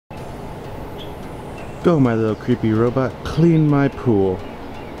Go, my little creepy robot, clean my pool.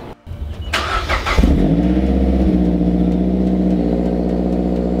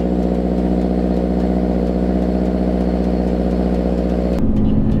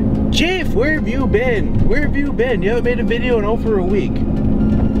 Chief, where have you been? Where have you been? You haven't made a video in over a week.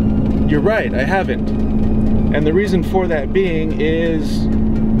 You're right, I haven't. And the reason for that being is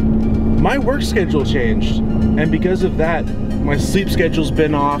my work schedule changed. And because of that, my sleep schedule's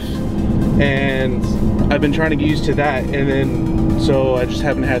been off. And I've been trying to get used to that, and then so I just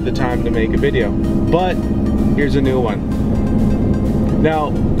haven't had the time to make a video. But here's a new one.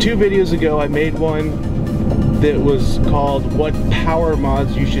 Now, 2 videos ago I made one that was called what power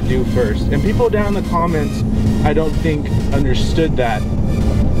mods you should do first, and people down in the comments I don't think understood that,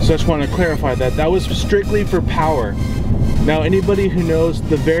 so I just want to clarify that that was strictly for power. Now, anybody who knows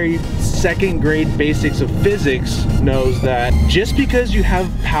the very 2nd grade basics of physics knows that just because you have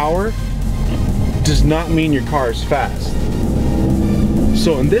power does not mean your car is fast.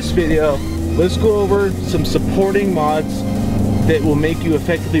 So in this video, let's go over some supporting mods that will make you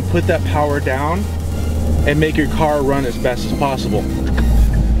effectively put that power down and make your car run as fast as possible.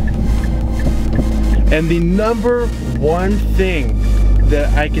 And the number one thing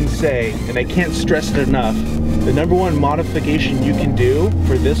that I can say, and I can't stress it enough, the number one modification you can do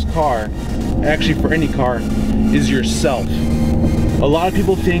for this car, actually for any car, is yourself. A lot of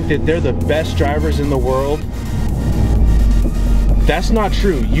people think that they're the best drivers in the world. That's not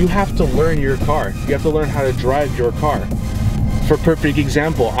true. You have to learn your car. You have to learn how to drive your car. For a perfect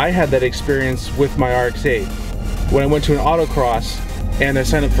example, I had that experience with my RX-8 when I went to an autocross and I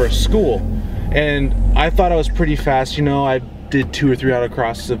signed up for a school. And I thought I was pretty fast, you know, I did 2 or 3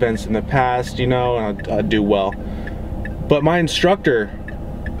 autocross events in the past, you know, and I'd do well. But my instructor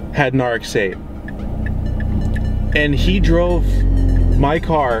had an RX-8 and he drove my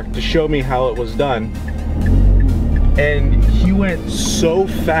car to show me how it was done, and he went so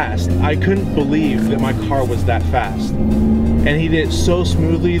fast I couldn't believe that my car was that fast, and he did it so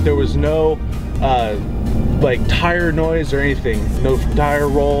smoothly. There was no like tire noise or anything, no tire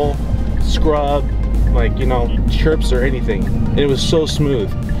roll, scrub, like, you know, chirps or anything. It was so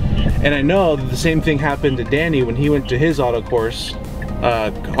smooth. And I know that the same thing happened to Danny when he went to his autocross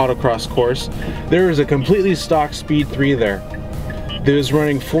course. There was a completely stock Speed 3 there that was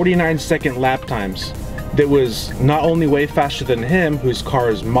running 49-second lap times that was not only way faster than him, whose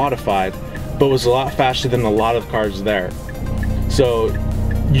car is modified, but was a lot faster than a lot of cars there. So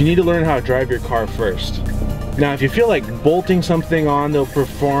you need to learn how to drive your car first. Now, if you feel like bolting something on that'll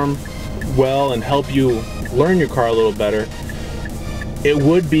perform well and help you learn your car a little better, it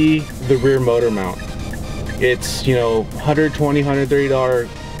would be the rear motor mount. It's, you know, $120, $130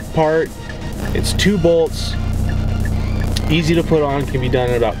 part. It's 2 bolts. Easy to put on, can be done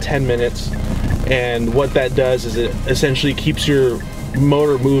in about 10 minutes. And what that does is it essentially keeps your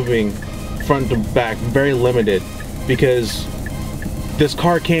motor moving front to back, very limited, because this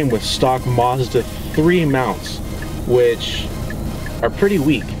car came with stock Mazdaspeed3 mounts, which are pretty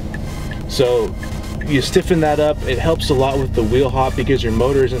weak. So you stiffen that up. It helps a lot with the wheel hop because your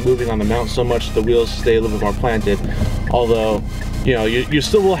motor isn't moving on the mount so much, the wheels stay a little bit more planted. Although, you know, you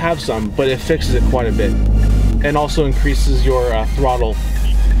still will have some, but it fixes it quite a bit. And also increases your throttle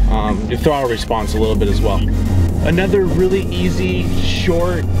response a little bit as well. Another really easy,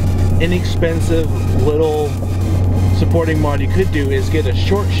 short, inexpensive little supporting mod you could do is get a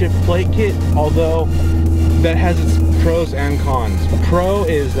short shift plate kit, although that has its pros and cons. Pro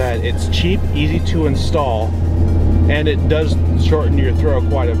is that it's cheap, easy to install, and it does shorten your throw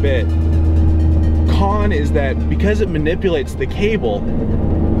quite a bit. Con is that because it manipulates the cable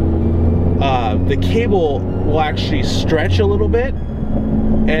will actually stretch a little bit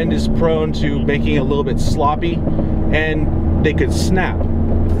and is prone to making it a little bit sloppy, and they could snap.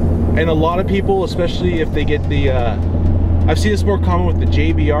 And a lot of people, especially if they get the I've seen this more common with the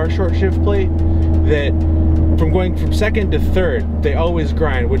JBR short shift plate, that from going from 2nd to 3rd they always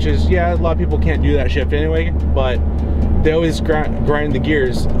grind, which is, yeah, a lot of people can't do that shift anyway, but they always grind the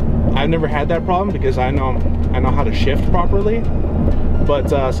gears. I've never had that problem because I know how to shift properly, but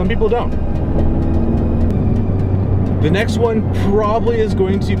some people don't. The next one probably is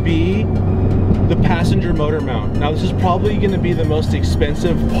going to be the passenger motor mount. Now, this is probably going to be the most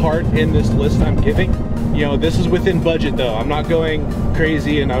expensive part in this list I'm giving. You know, this is within budget though. I'm not going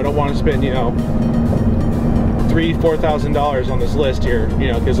crazy, and I don't want to spend, you know, $3,000–4,000 on this list here, you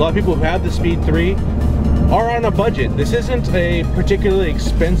know, because a lot of people who have the Speed 3 are on a budget. This isn't a particularly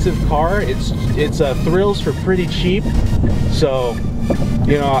expensive car. It's thrills for pretty cheap. So,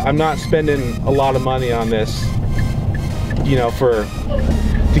 you know, I'm not spending a lot of money on this, you know, for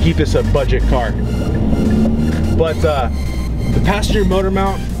to keep this a budget car. But the passenger motor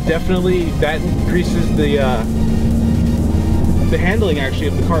mount, definitely that increases the handling actually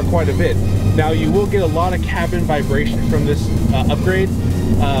of the car quite a bit. Now you will get a lot of cabin vibration from this upgrade.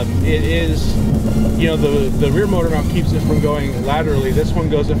 It is, you know, the rear motor mount keeps it from going laterally. This one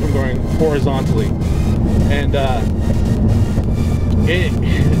goes it from going horizontally, and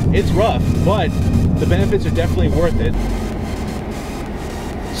it's rough, but the benefits are definitely worth it.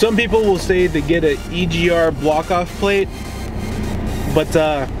 Some people will say to get an EGR block off plate, but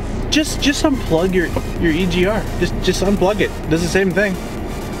just unplug your EGR. Just unplug it. Does the same thing.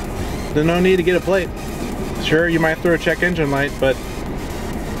 There's no need to get a plate. Sure, you might throw a check engine light, but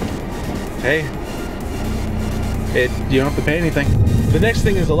hey, you don't have to pay anything. The next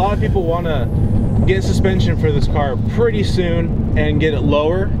thing is a lot of people want to get suspension for this car pretty soon and get it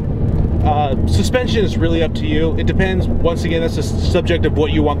lower. Suspension is really up to you. It depends. Once again, that's a subject of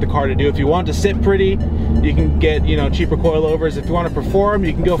what you want the car to do. If you want to sit pretty, you can get, you know, cheaper coilovers. If you want to perform,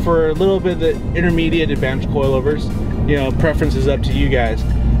 you can go for a little bit of the intermediate advanced coilovers. You know, preference is up to you guys.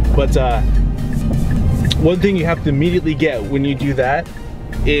 But one thing you have to immediately get when you do that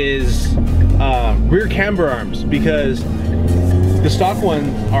is rear camber arms, because the stock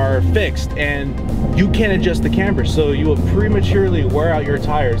ones are fixed and you can't adjust the camber, so you will prematurely wear out your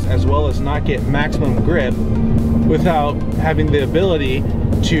tires as well as not get maximum grip without having the ability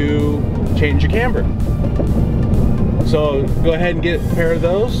to change your camber. So go ahead and get a pair of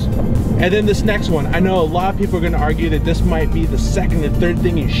those. And then this next one, I know a lot of people are going to argue that this might be the second and third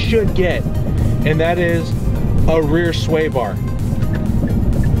thing you should get, and that is a rear sway bar.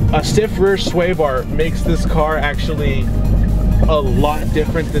 A stiff rear sway bar makes this car actually a lot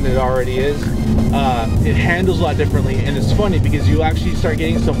different than it already is. It handles a lot differently, and it's funny because you actually start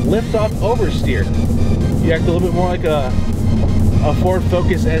getting some lift-off oversteer. You act a little bit more like a Ford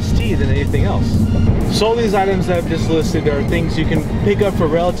Focus ST than anything else. So all these items that I've just listed are things you can pick up for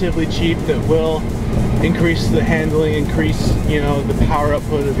relatively cheap that will increase the handling, increase, you know, the power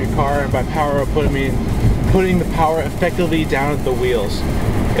output of your car. And by power output, I mean putting the power effectively down at the wheels.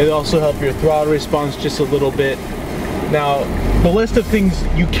 It'll also help your throttle response just a little bit. Now, the list of things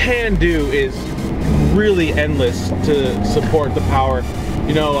you can do is really endless to support the power.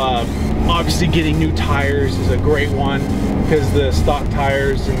 You know, obviously getting new tires is a great one, because the stock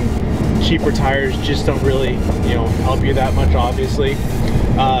tires and cheaper tires just don't really, you know, help you that much, obviously.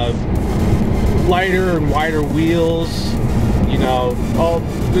 Lighter and wider wheels, you know,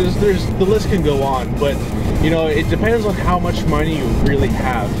 there's the list can go on, but you know, it depends on how much money you really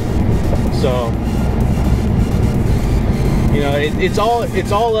have. So, you know, it's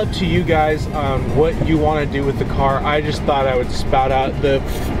all up to you guys on what you want to do with the car. I just thought I would spout out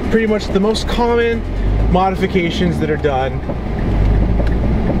pretty much the most common modifications that are done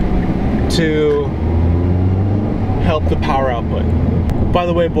to help the power output. By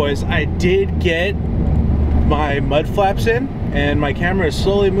the way, boys, I did get my mud flaps in, and my camera is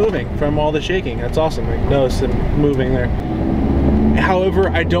slowly moving from all the shaking. That's awesome. I noticed it moving there. However,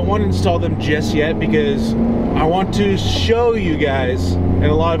 I don't want to install them just yet because I want to show you guys, and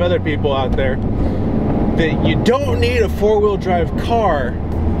a lot of other people out there, that you don't need a four-wheel drive car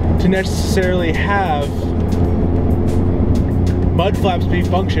to necessarily have mud flaps be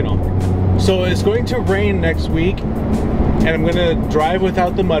functional. So it's going to rain next week, and I'm going to drive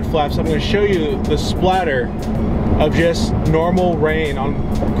without the mud flaps. I'm going to show you the splatter of just normal rain on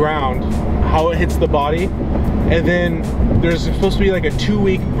ground, how it hits the body, and then there's supposed to be like a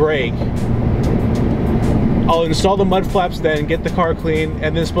 2-week break. I'll install the mud flaps then, get the car clean,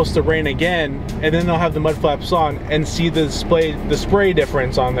 and then it's supposed to rain again, and then I'll have the mud flaps on and see the spray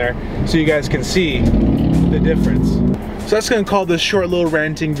difference on there, so you guys can see the difference. So that's gonna call this short little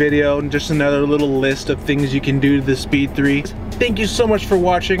ranting video, and just another little list of things you can do to the Speed 3. Thank you so much for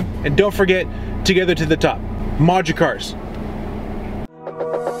watching, and don't forget, together to the top. Mod your cars.